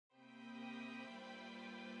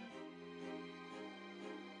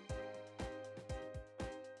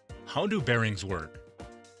How do bearings work?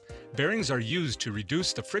 Bearings are used to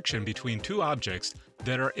reduce the friction between two objects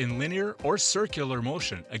that are in linear or circular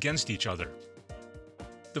motion against each other.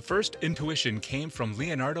 The first intuition came from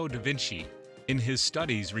Leonardo da Vinci in his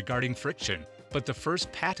studies regarding friction, but the first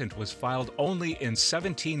patent was filed only in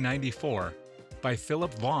 1794 by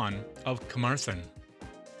Philip Vaughan of Carmarthen.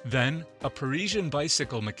 Then, a Parisian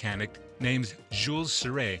bicycle mechanic named Jules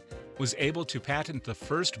Suriray was able to patent the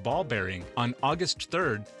first ball bearing on August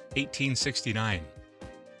 3, 1869.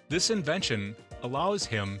 This invention allows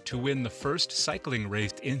him to win the first cycling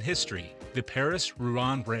race in history, the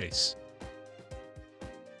Paris-Rouen race.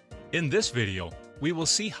 In this video, we will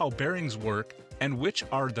see how bearings work and which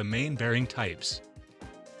are the main bearing types.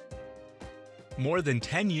 More than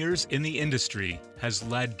 10 years in the industry has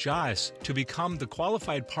led JAES to become the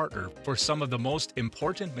qualified partner for some of the most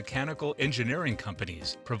important mechanical engineering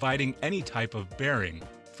companies, providing any type of bearing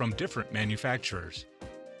from different manufacturers.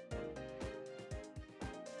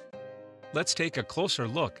 Let's take a closer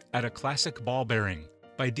look at a classic ball bearing.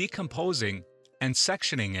 By decomposing and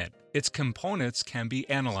sectioning it, its components can be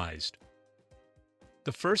analyzed.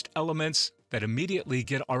 The first elements that immediately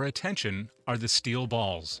get our attention are the steel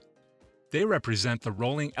balls. They represent the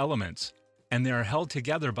rolling elements, and they are held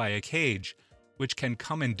together by a cage, which can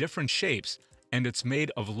come in different shapes, and it's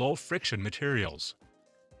made of low-friction materials.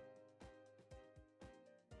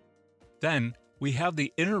 Then, we have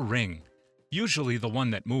the inner ring, usually the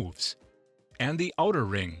one that moves, and the outer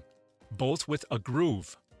ring, both with a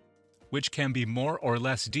groove, which can be more or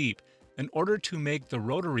less deep in order to make the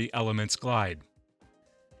rotary elements glide.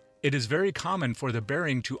 It is very common for the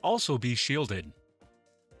bearing to also be shielded.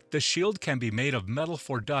 The shield can be made of metal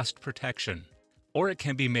for dust protection, or it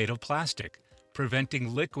can be made of plastic,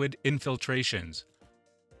 preventing liquid infiltrations.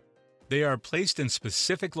 They are placed in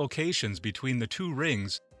specific locations between the two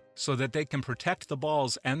rings so that they can protect the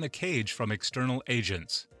balls and the cage from external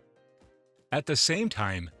agents. At the same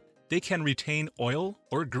time, they can retain oil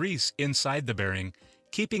or grease inside the bearing,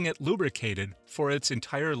 keeping it lubricated for its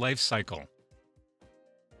entire life cycle.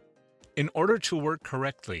 In order to work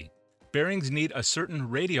correctly, bearings need a certain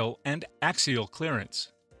radial and axial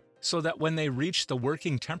clearance, so that when they reach the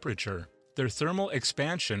working temperature, their thermal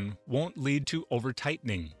expansion won't lead to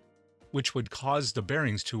over-tightening, which would cause the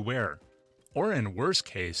bearings to wear, or in worst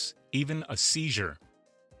case, even a seizure.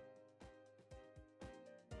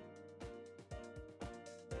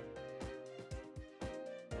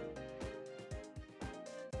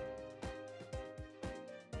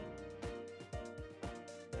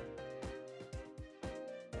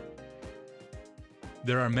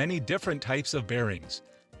 There are many different types of bearings,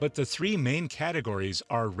 but the three main categories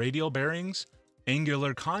are radial bearings,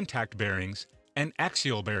 angular contact bearings, and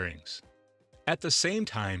axial bearings. At the same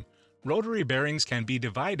time, rotary bearings can be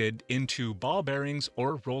divided into ball bearings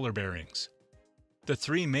or roller bearings. The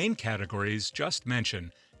three main categories just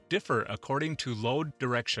mentioned differ according to load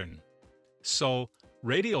direction. So,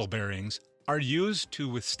 radial bearings are used to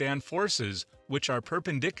withstand forces which are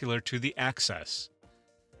perpendicular to the axis.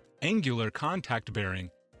 Angular contact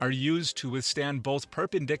bearing are used to withstand both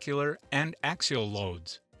perpendicular and axial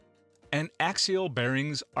loads, and axial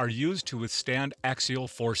bearings are used to withstand axial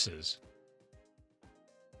forces.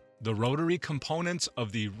 The rotary components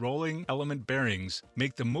of the rolling element bearings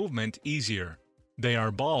make the movement easier. They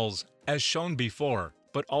are balls, as shown before,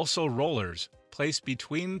 but also rollers, placed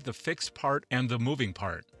between the fixed part and the moving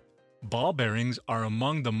part. Ball bearings are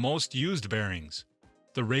among the most used bearings.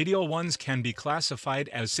 The radial ones can be classified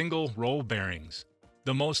as single roll bearings,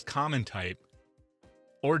 the most common type,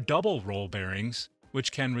 or double roll bearings,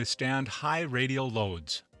 which can withstand high radial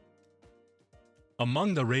loads.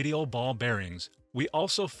 Among the radial ball bearings, we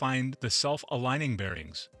also find the self-aligning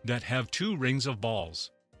bearings that have two rings of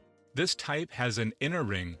balls. This type has an inner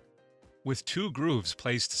ring with two grooves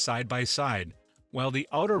placed side by side, while the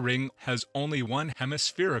outer ring has only one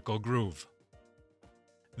hemispherical groove.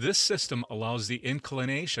 This system allows the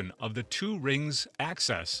inclination of the two rings'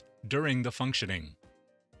 axis during the functioning.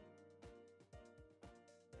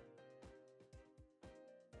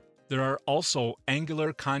 There are also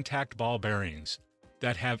angular contact ball bearings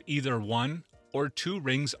that have either one or two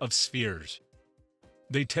rings of spheres.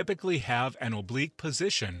 They typically have an oblique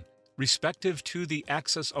position respective to the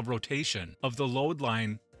axis of rotation of the load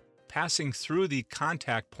line passing through the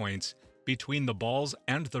contact points between the balls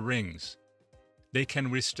and the rings. They can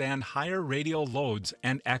withstand higher radial loads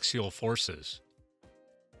and axial forces.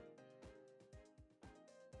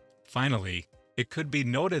 Finally, it could be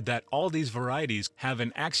noted that all these varieties have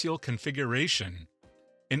an axial configuration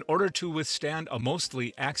in order to withstand a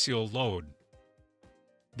mostly axial load.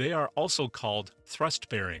 They are also called thrust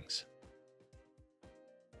bearings.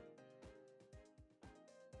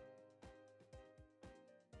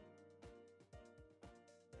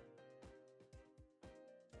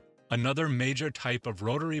 Another major type of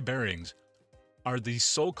rotary bearings are the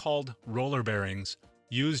so-called roller bearings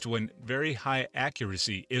used when very high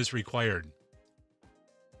accuracy is required.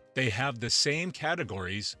 They have the same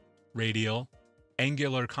categories, radial,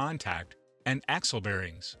 angular contact, and axial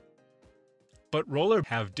bearings. But rollers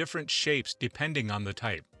have different shapes depending on the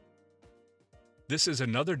type. This is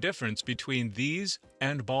another difference between these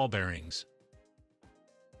and ball bearings.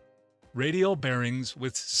 Radial bearings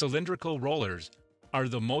with cylindrical rollers are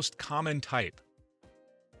the most common type.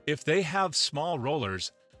 If they have small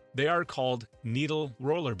rollers, they are called needle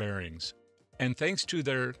roller bearings, and thanks to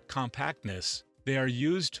their compactness, they are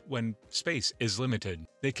used when space is limited.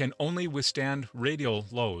 They can only withstand radial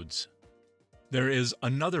loads. There is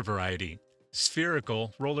another variety,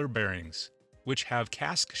 spherical roller bearings, which have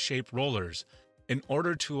cask-shaped rollers in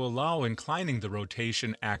order to allow inclining the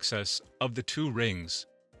rotation axis of the two rings.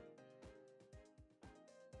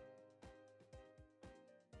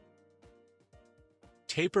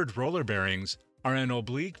 Tapered roller bearings are an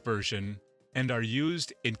oblique version and are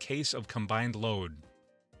used in case of combined load.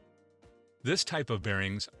 This type of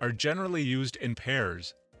bearings are generally used in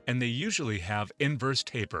pairs, and they usually have inverse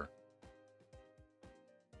taper.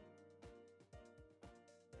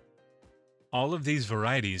 All of these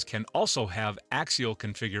varieties can also have axial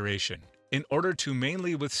configuration in order to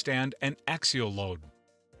mainly withstand an axial load.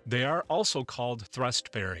 They are also called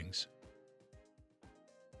thrust bearings.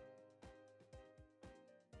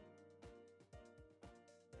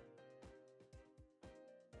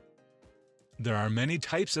 There are many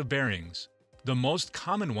types of bearings. The most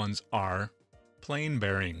common ones are plain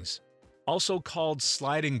bearings, also called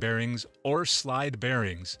sliding bearings or slide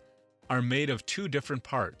bearings, are made of two different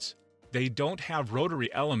parts. They don't have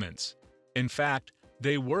rotary elements. In fact,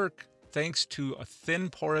 they work thanks to a thin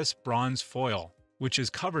porous bronze foil, which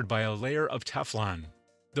is covered by a layer of Teflon.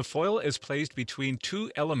 The foil is placed between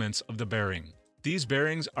two elements of the bearing. These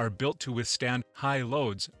bearings are built to withstand high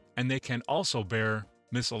loads, and they can also bear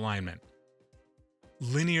misalignment.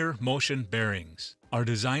 Linear motion bearings are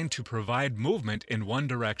designed to provide movement in one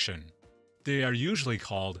direction. They are usually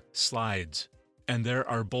called slides, and there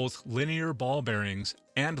are both linear ball bearings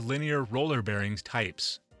and linear roller bearings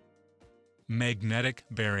types. Magnetic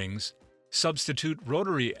bearings substitute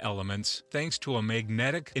rotary elements thanks to a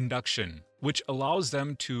magnetic induction, which allows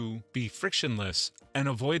them to be frictionless and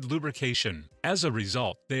avoid lubrication. As a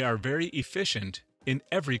result, they are very efficient in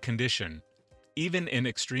every condition, even in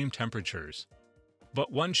extreme temperatures. But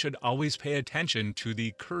one should always pay attention to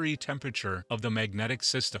the Curie temperature of the magnetic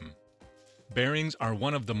system. Bearings are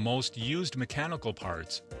one of the most used mechanical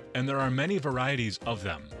parts, and there are many varieties of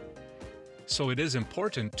them. So it is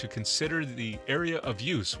important to consider the area of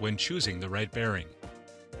use when choosing the right bearing.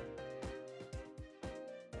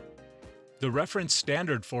 The reference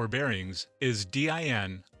standard for bearings is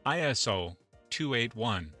DIN ISO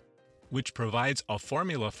 281, which provides a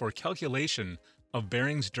formula for calculation of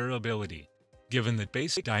bearings durability. Given the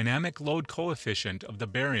basic dynamic load coefficient of the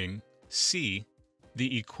bearing, C,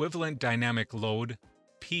 the equivalent dynamic load,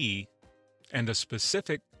 P, and a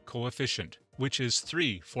specific coefficient, which is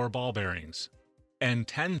 3 for ball bearings, and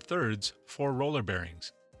 10/3 for roller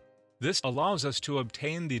bearings. This allows us to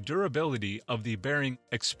obtain the durability of the bearing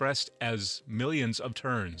expressed as millions of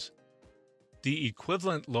turns. The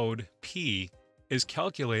equivalent load, P, is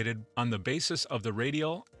calculated on the basis of the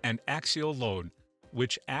radial and axial load,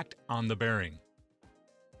 which act on the bearing.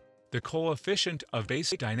 The coefficient of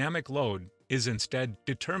basic dynamic load is instead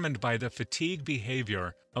determined by the fatigue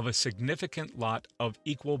behavior of a significant lot of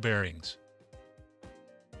equal bearings.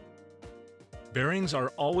 Bearings are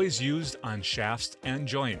always used on shafts and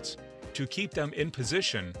joints to keep them in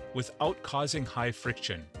position without causing high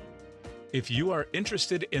friction. If you are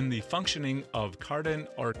interested in the functioning of Cardan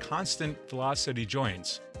or constant velocity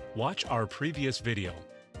joints, watch our previous video.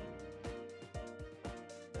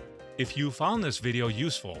 If you found this video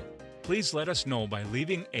useful, please let us know by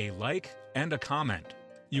leaving a like and a comment.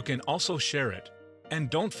 You can also share it, and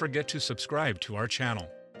don't forget to subscribe to our channel.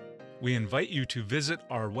 We invite you to visit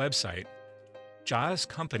our website,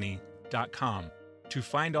 jaescompany.com, to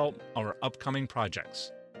find out our upcoming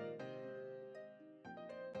projects.